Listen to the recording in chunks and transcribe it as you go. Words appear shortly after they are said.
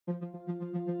We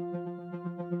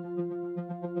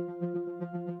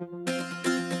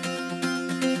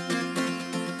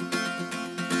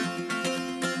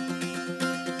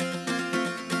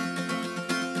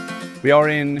are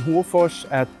in Hofors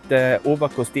at the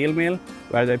Ovako steel mill,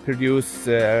 where they produce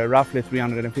roughly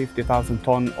 350,000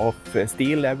 tons of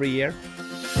steel every year.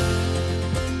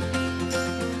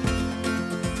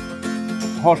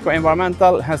 Harsco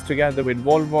Environmental has, together with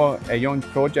Volvo, a joint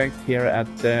project here at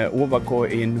Ovako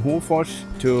in Hofors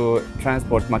to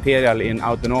transport material in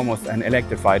autonomous and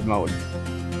electrified mode.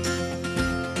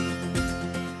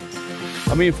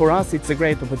 I mean, for us, it's a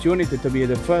great opportunity to be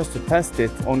the first to test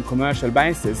it on commercial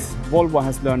basis. Volvo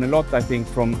has learned a lot, I think,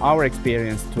 from our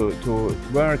experience to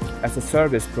work as a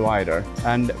service provider.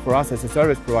 And for us as a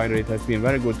service provider, it has been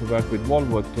very good to work with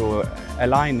Volvo to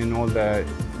align in all the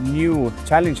new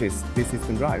challenges this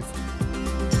system drives.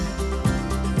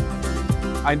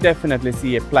 I definitely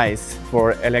see a place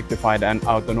for electrified and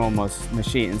autonomous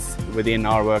machines within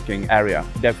our working area,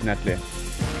 definitely.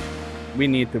 We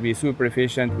need to be super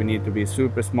efficient, we need to be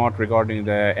super smart regarding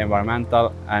the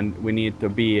environmental, and we need to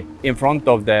be in front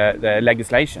of the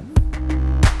legislation.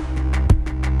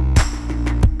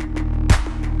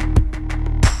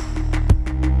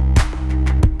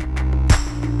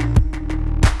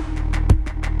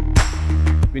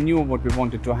 We knew what we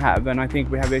wanted to have, and I think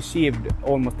we have achieved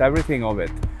almost everything of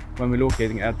it when we're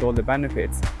looking at all the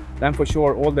benefits. Then for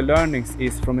sure all the learnings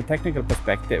is from a technical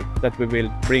perspective that we will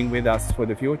bring with us for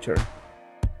the future.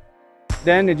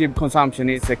 The energy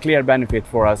consumption is a clear benefit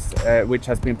for us, which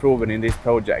has been proven in this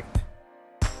project.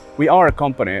 We are a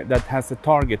company that has a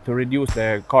target to reduce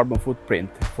the carbon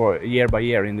footprint for year by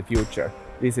year in the future.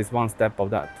 This is one step of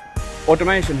that.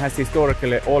 Automation has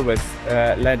historically always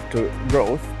led to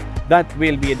growth. That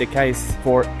will be the case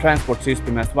for transport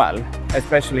system as well,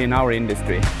 especially in our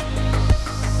industry.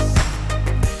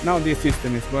 Now this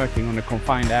system is working on a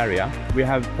confined area. We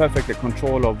have perfect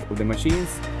control of the machines.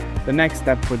 The next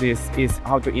step for this is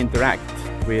how to interact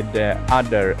with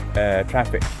other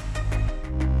traffic.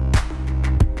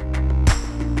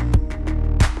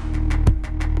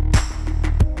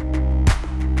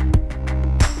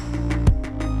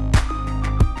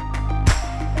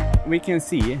 We can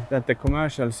see that the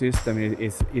commercial system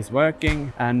is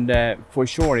working, and for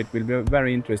sure it will be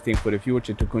very interesting for the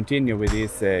future to continue with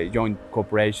this joint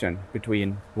cooperation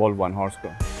between Volvo and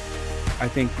Harsco. I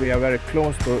think we are very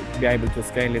close to be able to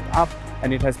scale it up,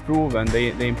 and it has proven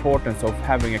the importance of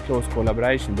having a close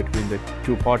collaboration between the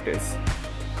two parties.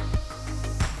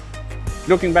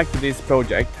 Looking back to this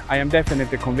project, I am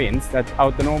definitely convinced that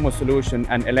autonomous solutions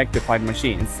and electrified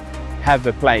machines have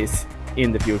a place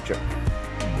in the future.